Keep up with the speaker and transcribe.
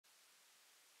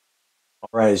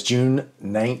Right, it's June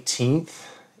 19th,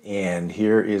 and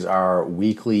here is our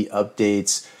weekly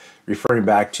updates referring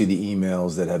back to the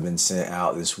emails that have been sent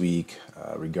out this week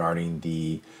regarding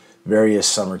the various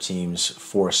summer teams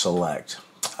for Select.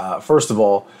 First of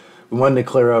all, we wanted to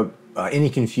clear up any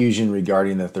confusion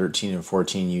regarding the 13 and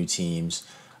 14U teams.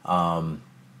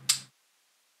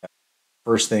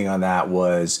 First thing on that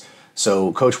was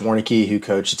so Coach Warnicki, who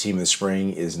coached the team in the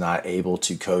spring, is not able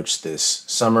to coach this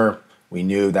summer. We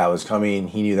knew that was coming.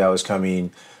 He knew that was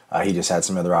coming. He just had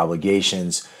some other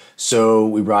obligations. So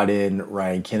we brought in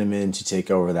Ryan Kinnaman to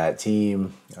take over that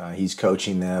team. He's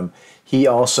coaching them. He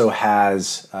also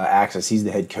has access. He's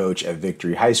the head coach at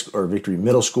Victory High School or Victory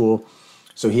Middle School.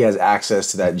 So he has access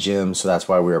to that gym. So that's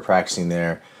why we were practicing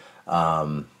there.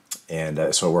 So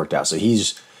it worked out. So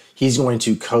he's going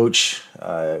to coach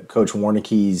Coach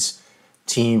Warnicki's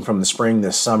team from the spring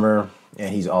this summer,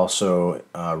 and he's also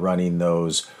running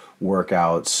those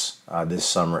workouts this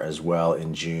summer as well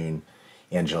in June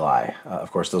and July.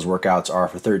 Of course, those workouts are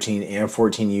for 13 and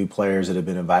 14U players that have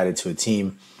been invited to a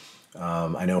team.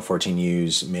 I know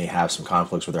 14Us may have some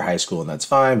conflicts with their high school, and that's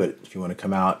fine, but if you want to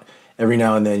come out every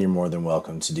now and then, you're more than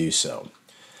welcome to do so.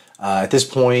 At this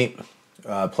point,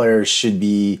 players should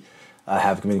be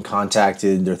have been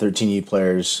contacted. Their 13U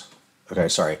players, the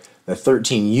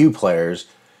 13U players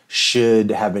should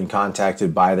have been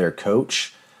contacted by their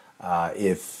coach.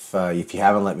 If you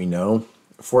haven't, let me know.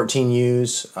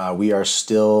 14Us,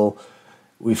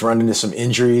 we've run into some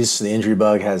injuries. The injury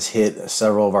bug has hit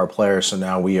several of our players, so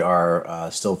now we are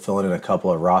still filling in a couple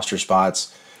of roster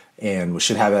spots, and we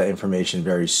should have that information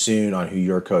very soon on who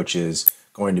your coach is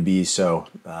going to be. So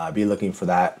be looking for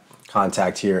that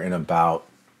contact here in about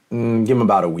give them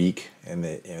about a week, and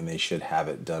they should have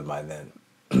it done by then.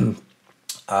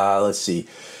 Let's see.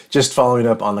 Just following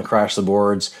up on the Crash the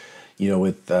Boards,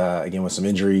 with some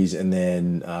injuries, and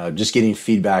then just getting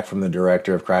feedback from the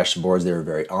director of Crash the Boards. They were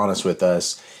very honest with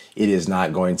us. It is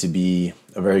not going to be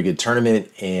a very good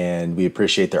tournament, and we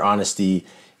appreciate their honesty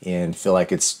and feel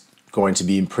like it's going to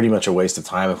be pretty much a waste of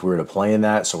time if we were to play in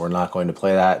that. So we're not going to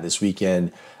play that this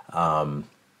weekend.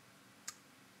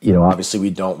 Obviously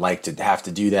we don't like to have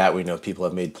to do that. We know people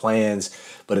have made plans,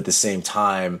 but at the same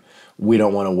time, we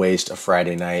don't want to waste a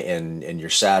Friday night and your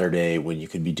Saturday when you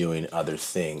could be doing other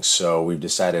things. So we've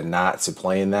decided not to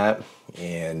play in that,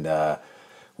 and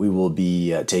we will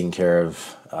be taking care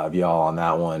of y'all on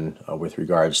that one with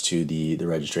regards to the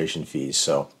registration fees.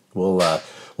 So we'll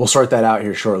sort that out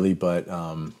here shortly, but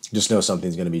just know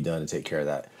something's going to be done to take care of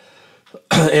that.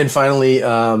 And finally,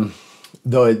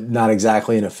 though not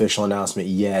exactly an official announcement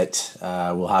yet,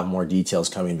 we'll have more details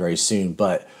coming very soon.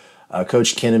 But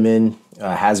Coach Kinnaman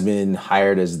has been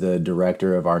hired as the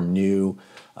director of our new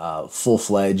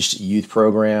full-fledged youth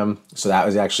program. So that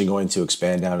was actually going to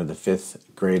expand down to the 5th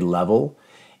grade level.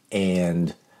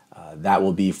 And that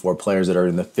will be for players that are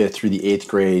in the 5th through the 8th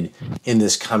grade in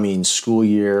this coming school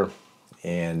year.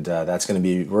 And that's going to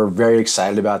be, we're very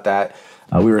excited about that.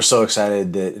 We were so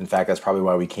excited that, in fact, that's probably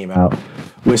why we came out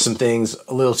with some things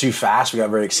a little too fast. We got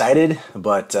very excited,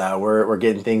 but we're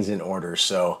getting things in order.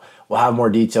 So we'll have more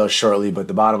details shortly. But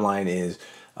the bottom line is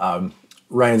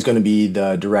Ryan's going to be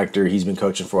the director. He's been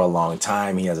coaching for a long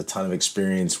time. He has a ton of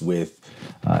experience with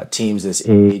teams this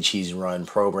age. He's run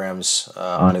programs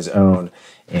on his own,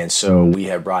 and so we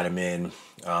have brought him in.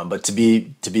 But to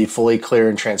be fully clear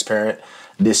and transparent,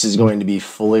 this is going to be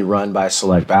fully run by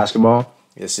Select Basketball.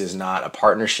 This is not a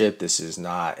partnership. This is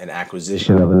not an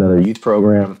acquisition of another youth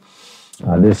program.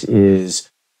 This is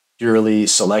purely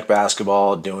Select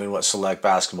Basketball doing what Select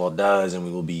Basketball does, and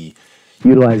we will be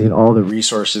utilizing all the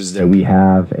resources that we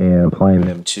have and applying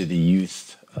them to the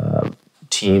youth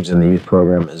teams and the youth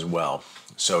program as well.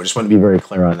 So I just want to be very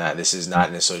clear on that. This is not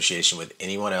an association with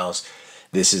anyone else.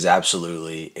 This is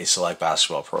absolutely a Select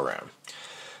Basketball program.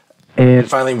 And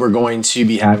finally, we're going to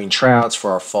be having tryouts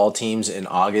for our fall teams in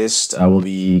August. We'll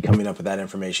be coming up with that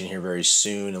information here very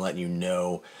soon and letting you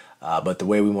know. But the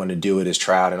way we want to do it is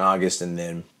try out in August, and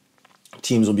then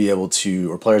teams will be able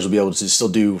to, or players will be able to still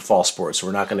do fall sports. So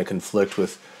we're not going to conflict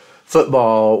with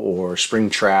football or spring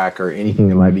track or anything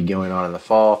that might be going on in the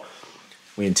fall.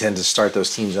 We intend to start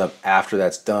those teams up after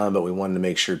that's done, but we wanted to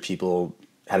make sure people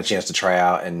had a chance to try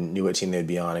out and knew what team they'd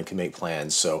be on and could make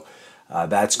plans. So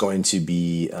that's going to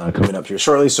be coming up here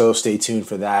shortly, so stay tuned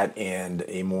for that and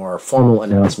a more formal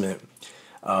announcement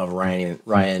of Ryan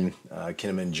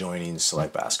Kinnaman joining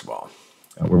Select Basketball.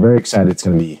 We're very excited. It's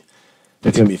going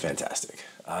to be fantastic.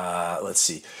 Let's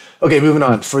see. Okay, moving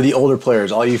on. For the older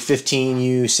players, all you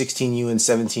 15U, 16U, and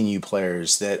 17U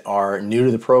players that are new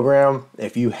to the program,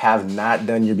 if you have not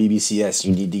done your BBCS,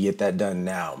 you need to get that done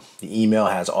now. The email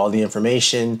has all the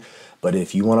information, But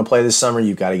if you want to play this summer,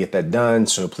 you've got to get that done.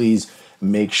 So please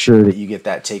make sure that you get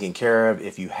that taken care of.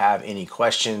 If you have any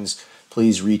questions,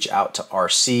 please reach out to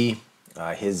RC.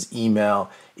 His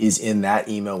email is in that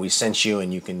email we sent you,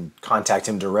 and you can contact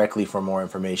him directly for more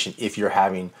information if you're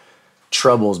having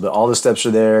troubles. But all the steps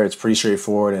are there. It's pretty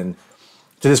straightforward, and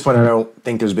to this point, I don't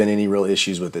think there's been any real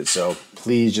issues with it. So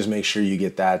please just make sure you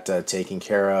get that taken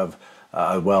care of,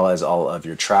 as well as all of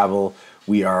your travel.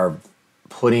 We are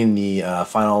putting the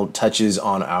final touches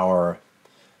on our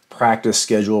practice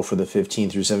schedule for the 15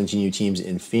 through 17U teams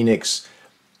in Phoenix,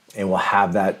 and we'll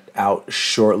have that out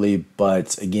shortly.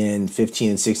 But again, 15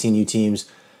 and 16U teams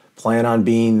plan on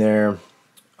being there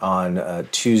on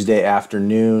Tuesday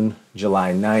afternoon,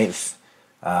 July 9th.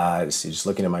 Just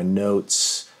looking at my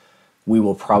notes, we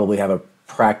will probably have a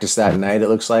practice that night, it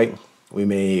looks like.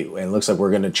 And it looks like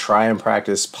we're going to try and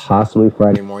practice possibly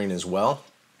Friday morning as well.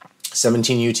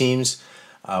 17U teams,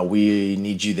 we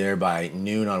need you there by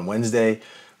noon on Wednesday.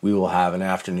 We will have an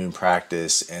afternoon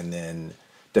practice, and then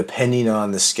depending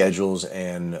on the schedules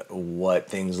and what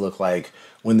things look like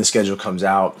when the schedule comes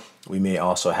out, we may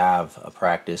also have a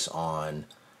practice on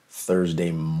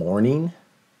Thursday morning.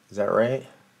 Is that right?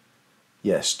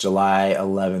 Yes, July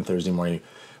 11th, Thursday morning.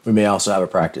 We may also have a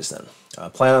practice then.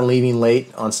 Plan on leaving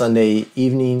late on Sunday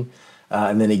evening,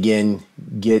 and then again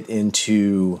get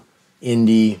into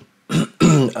Indy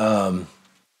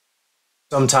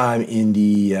sometime in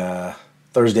the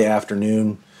Thursday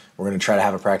afternoon. We're going to try to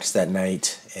have a practice that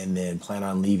night, and then plan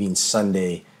on leaving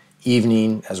Sunday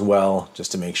evening as well,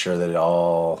 just to make sure that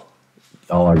all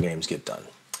our games get done.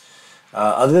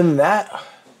 Other than that,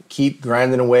 keep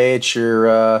grinding away at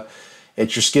your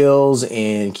skills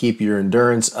and keep your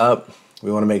endurance up.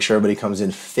 We want to make sure everybody comes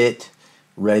in fit,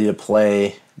 ready to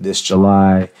play this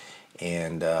July.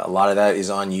 And a lot of that is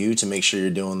on you to make sure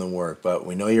you're doing the work. But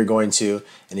we know you're going to,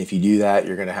 and if you do that,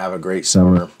 you're going to have a great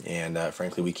summer. And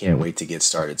frankly, we can't wait to get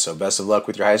started. So best of luck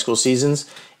with your high school seasons,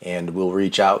 and we'll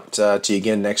reach out to you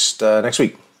again next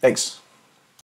week. Thanks.